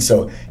what I mean?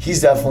 So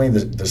he's definitely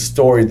the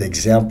story, the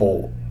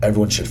example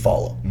everyone should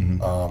follow.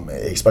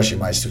 Especially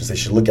my students. They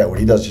should look at what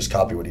he does, just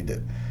copy what he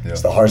did. Yeah.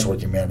 It's the hardest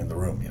working man in the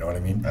room, you know what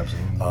I mean?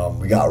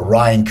 Absolutely. We got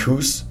Ryan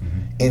Coos.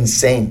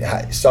 Insane.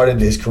 Started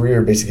his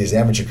career, basically his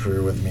amateur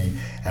career with me,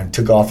 and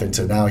took off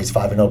into now he's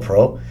 5-0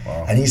 pro.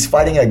 Wow. And he's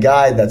fighting a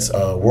guy that's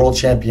a world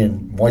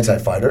champion Muay Thai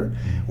fighter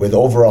with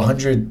over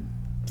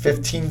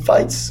 115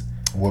 fights.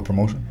 What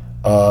promotion?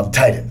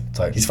 Titan.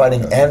 He's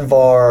fighting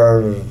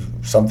Anvar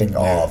something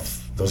off.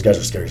 Those guys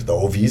are scary. The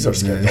OVs are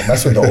scary. Don't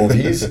mess with the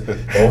OVs. The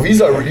OVs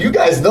are, you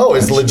guys know,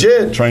 it's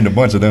legit. Trained a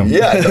bunch of them.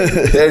 Yeah,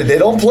 they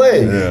don't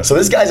play. Yeah. So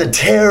this guy's a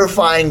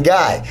terrifying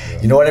guy.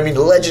 You know what I mean?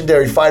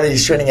 Legendary fighter.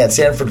 He's training at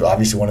Sanford,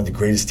 obviously one of the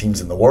greatest teams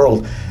in the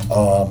world.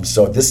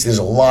 So there's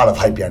a lot of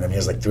hype behind him. He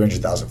has like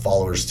 300,000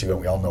 followers too, and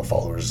we all know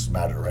followers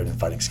matter, right, in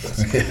fighting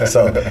skills.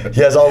 So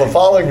he has all the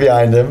following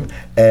behind him.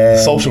 And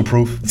social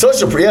proof.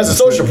 Social proof. He has the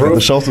social proof.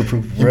 The social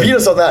proof. You beat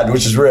us on that,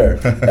 which is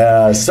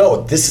rare.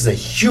 So this is a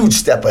huge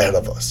step ahead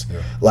of us.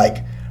 Yeah.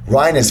 Like,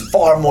 Ryan is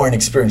far more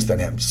inexperienced than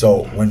him.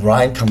 So when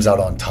Ryan comes out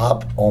on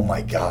top, oh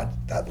my God,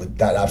 that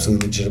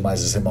absolutely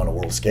legitimizes him on a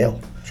world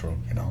scale. True.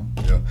 You know?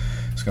 Yeah.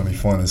 It's gonna be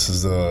fun. This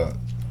is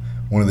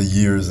one of the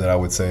years that I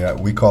would say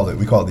we call it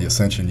the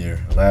ascension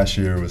year. Last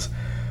year was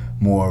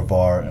more of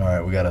our, all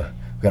right, we gotta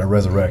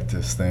resurrect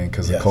this thing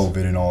because of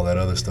COVID and all that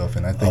other stuff.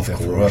 And I think that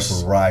for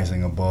us, we're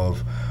rising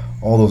above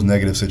all those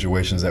negative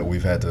situations that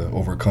we've had to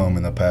overcome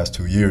in the past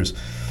 2 years.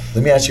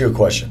 Let me ask you a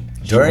question.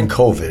 During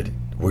COVID,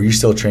 were you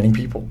still training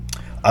people?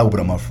 I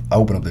opened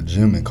up the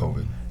gym in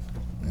COVID.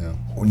 Yeah.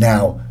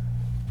 Now,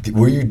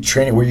 were you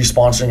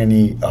sponsoring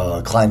any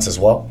clients as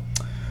well?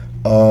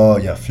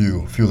 Yeah,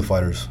 few of the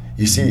fighters.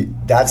 You see,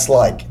 that's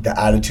like the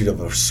attitude of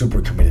a super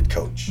committed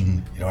coach.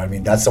 You know what I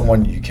mean? That's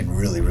someone you can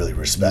really, really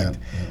respect.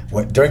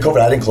 Yeah. During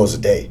COVID, I didn't close a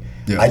day.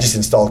 Yeah. I just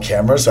installed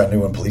cameras so I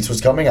knew when police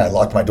was coming. I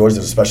locked my doors.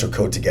 There was a special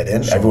code to get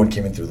in. Sure. Everyone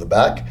came in through the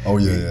back. Oh,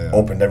 yeah.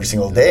 Opened every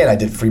single day, and I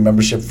did free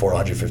membership for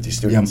 150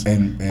 students. Yeah,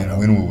 and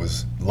Winwood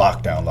was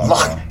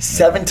lockdown.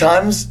 7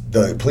 times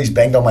the police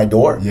banged on my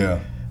door. Yeah.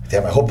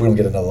 Damn, I hope we don't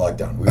get another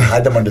lockdown. We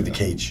hide them under the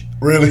cage.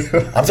 Really?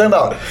 I'm talking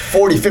about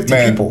 40, 50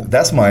 people.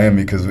 That's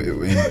Miami because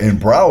in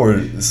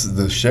Broward,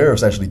 the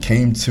sheriffs actually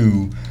came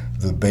to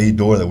the bay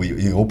door that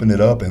we opened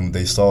it up, and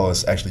they saw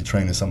us actually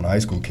training some of the high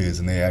school kids,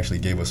 and they actually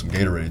gave us some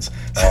Gatorades.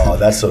 Oh,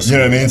 that's so sweet. You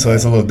know what I mean? So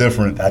it's a little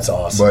different. That's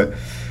awesome.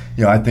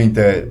 But, I think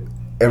that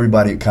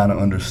everybody kind of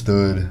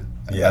understood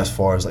as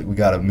far as, like, we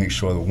got to make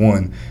sure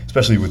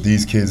especially with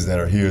these kids that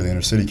are here, the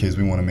inner city kids,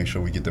 we want to make sure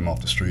we get them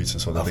off the streets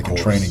and so that they can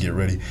train and get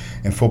ready.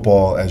 And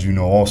football, as you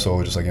know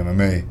also, just like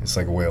MMA, it's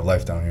like a way of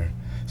life down here.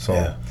 So,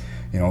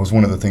 it's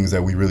one of the things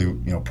that we really,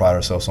 pride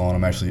ourselves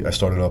on. I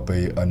started up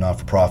a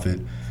not-for-profit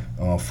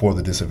for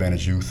the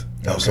disadvantaged youth.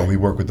 Okay. So we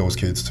work with those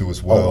kids too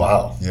as well. Oh,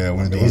 wow. Yeah,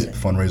 we're going to do a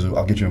fundraiser.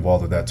 I'll get you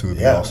involved with that too.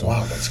 Yeah, awesome.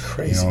 Wow, that's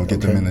crazy.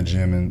 Get them in the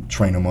gym and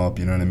train them up,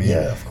 you know what I mean?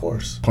 Yeah, of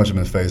course. Punch them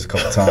in the face a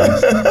couple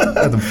times.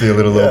 Let them feel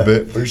it a little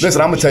bit.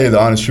 Listen, I'm going to tell you the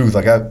honest truth.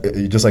 Like,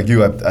 just like you,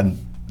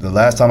 the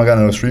last time I got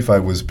into a street fight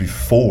was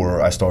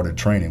before I started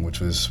training,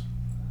 which was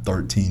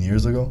 13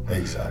 years ago.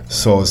 Exactly.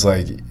 So it's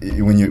like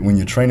when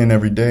you're training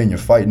every day and you're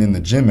fighting in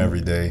the gym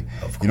every day,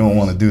 you don't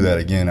want to do that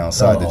again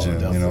outside the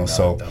gym,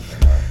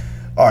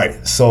 all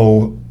right,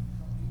 so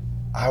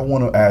I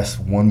want to ask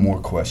one more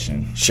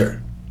question.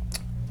 Sure.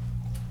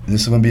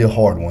 This is going to be a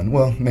hard one.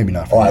 Well, maybe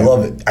not for you. I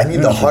love it. I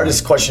need the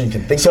hardest question you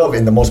can think of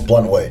in the most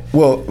blunt way.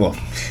 Well,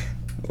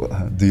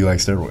 do you like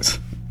steroids?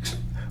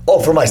 Oh,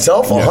 for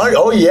myself? Yeah.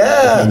 Oh,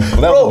 yeah.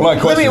 Well, that was my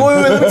question.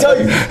 Let me tell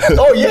you.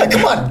 Oh, yeah,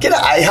 come on. Get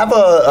out.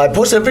 I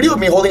posted a video of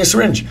me holding a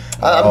syringe.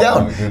 I'm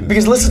down.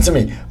 Because listen to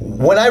me.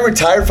 When I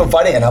retired from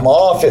fighting, and I'm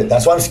off it.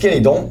 That's why I'm skinny.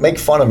 Don't make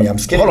fun of me. I'm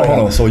skinny. Hold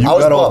on. So you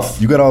got off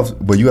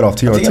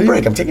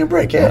TRT? I'm taking a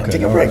break. Yeah, I'm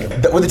taking a break.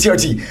 With the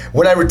TRT.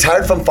 When I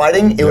retired from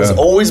fighting, it was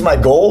always my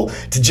goal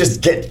to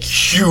just get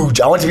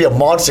huge. I wanted to be a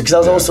monster because I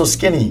was always so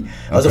skinny.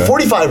 I was a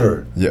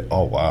 45er. Yeah.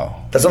 Oh,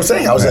 wow. That's what I'm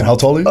saying. How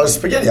tall are you? I was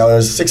spaghetti. I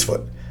was 6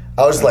 foot.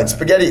 I was like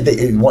spaghetti.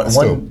 One used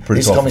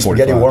to call me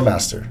Spaghetti War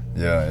Master.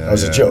 Yeah. That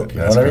was a joke. You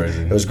know what I mean?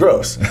 Crazy. It was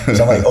gross.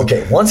 So I'm like,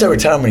 okay, once I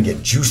retire, I'm gonna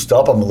get juiced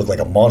up. I'm gonna look like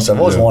a monster. I've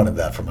always wanted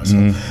that for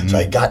myself. Mm-hmm. So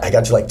I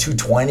got to like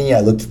 220. I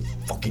looked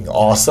fucking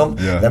awesome.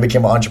 Yeah. Then I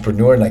became an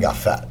entrepreneur and I got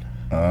fat.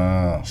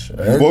 Well,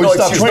 you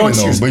stopped training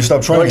though. But you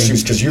stopped training. No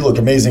excuse, because you look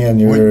amazing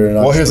and you're.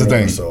 Well, here's the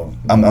thing. So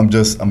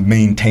I'm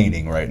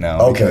maintaining right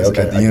now. Okay. At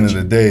the end of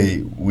the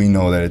day, we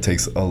know that it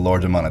takes a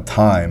large amount of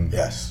time.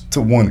 Yes.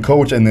 To one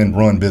coach and then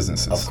run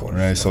businesses. Of course.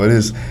 Right. So it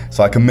is.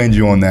 So I commend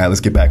you on that. Let's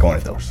get back on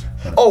it though.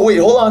 Oh wait,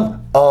 hold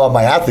on.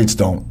 My athletes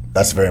don't.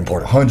 That's very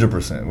important.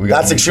 100%.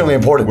 That's extremely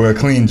important. We're a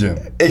clean gym.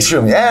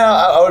 Extremely. Yeah,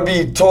 I would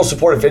be total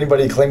support if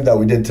anybody claimed that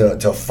we did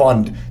to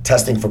fund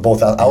testing for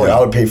both. I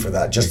would pay for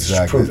that just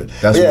to prove it.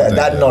 That's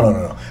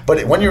no.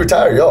 But when you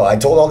retire, I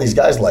told all these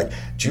guys like,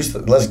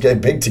 let's get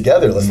big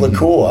together. Let's look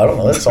cool. I don't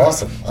know. That's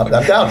awesome. I'm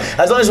down.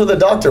 As long as with a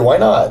doctor, why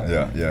not?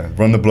 Yeah.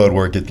 Run the blood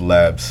work, get the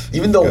labs.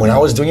 Even though when I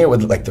was doing it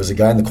with there was a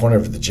guy in the corner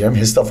of the gym,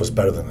 his stuff was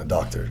better than the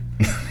doctor.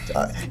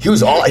 He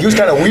was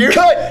kind of weird.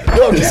 Cut.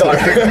 No, I'm sorry.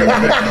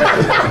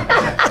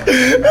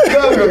 I'm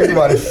gonna get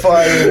somebody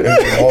fired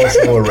and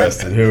also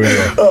arrested. Here we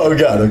go. Oh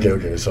God.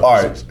 Okay. So,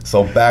 all right.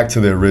 So back to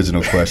the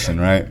original question,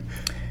 right?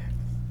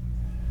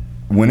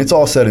 When it's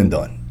all said and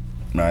done,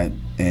 right,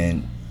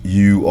 and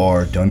you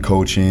are done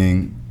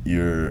coaching,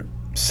 you're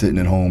sitting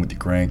at home with your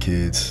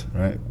grandkids,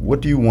 right?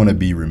 What do you want to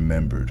be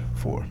remembered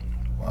for?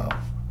 Wow.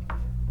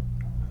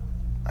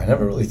 I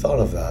never really thought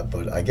of that,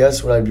 but I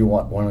guess what I'd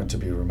wanted to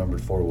be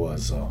remembered for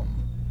was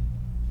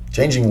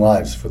changing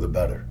lives for the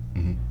better.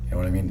 You know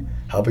what I mean?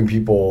 Helping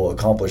people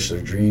accomplish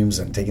their dreams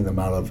and taking them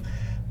out of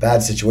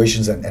bad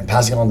situations and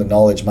passing on the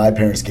knowledge my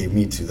parents gave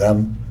me to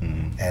them,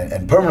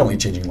 and permanently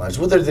changing lives,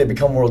 whether they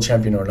become world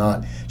champion or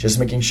not, just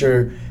making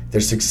sure they're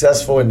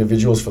successful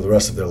individuals for the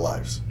rest of their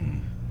lives.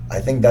 I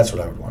think that's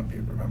what I would want to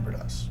be remembered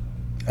as.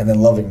 And then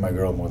loving my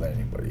girl more than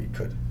anybody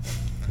could.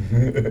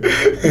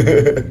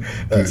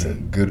 That's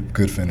it.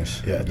 Good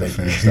finish. Yeah, good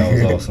finish. That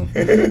was awesome.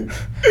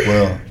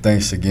 Well,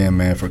 thanks again,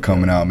 man, for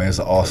coming out, man. It's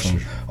an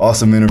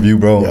awesome interview,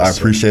 bro. Yes, I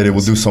appreciate it.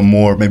 We'll do some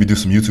more, maybe do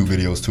some YouTube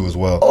videos too as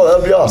well. Oh,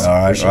 that'd be awesome. All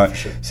right, for sure, all right. For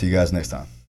sure. See you guys next time.